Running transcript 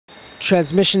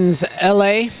Transmissions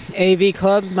LA AV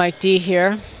Club, Mike D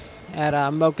here at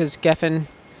Moca's Geffen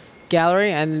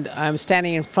Gallery, and I'm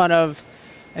standing in front of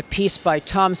a piece by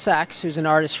Tom Sachs, who's an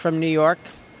artist from New York.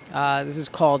 This is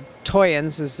called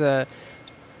Toyans, is the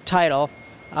title.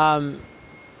 I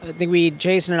think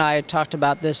Jason and I had talked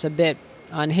about this a bit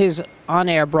on his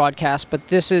on-air broadcast, but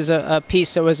this is a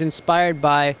piece that was inspired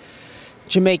by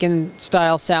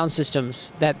Jamaican-style sound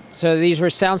systems. So these were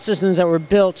sound systems that were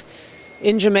built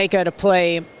in Jamaica to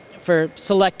play for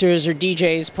selectors or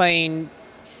DJs playing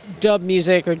dub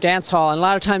music or dance hall, and a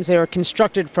lot of times they were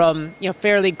constructed from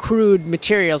fairly crude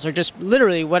materials, or just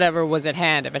literally whatever was at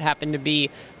hand. If it happened to be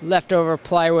leftover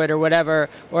plywood or whatever,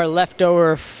 or a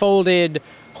leftover folded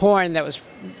horn that was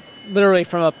literally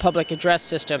from a public address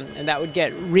system, and that would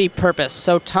get repurposed.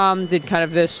 So Tom did kind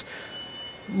of this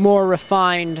more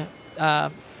refined,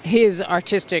 his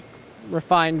artistic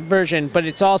refined version, but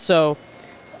it's also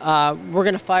we're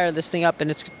going to fire this thing up, and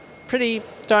it's pretty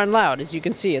darn loud. As you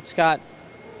can see, it's got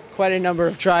quite a number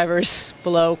of drivers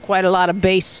below, quite a lot of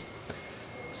bass,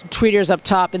 some tweeters up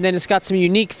top, and then it's got some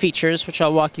unique features, which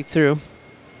I'll walk you through.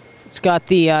 It's got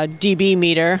the dB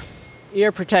meter,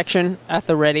 ear protection at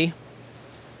the ready.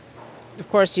 Of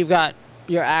course, you've got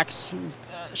your axe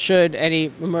should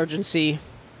any emergency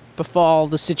befall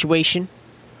the situation.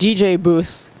 DJ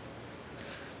booth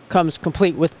comes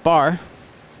complete with bar.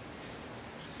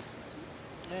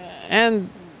 And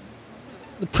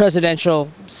the presidential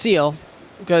seal,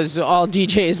 because all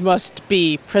DJs must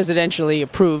be presidentially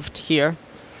approved here.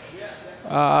 You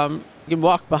can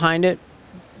walk behind it,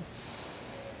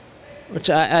 which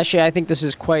actually I think this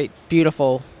is quite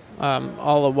beautiful,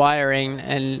 all the wiring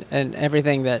and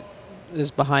everything that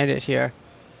is behind it here.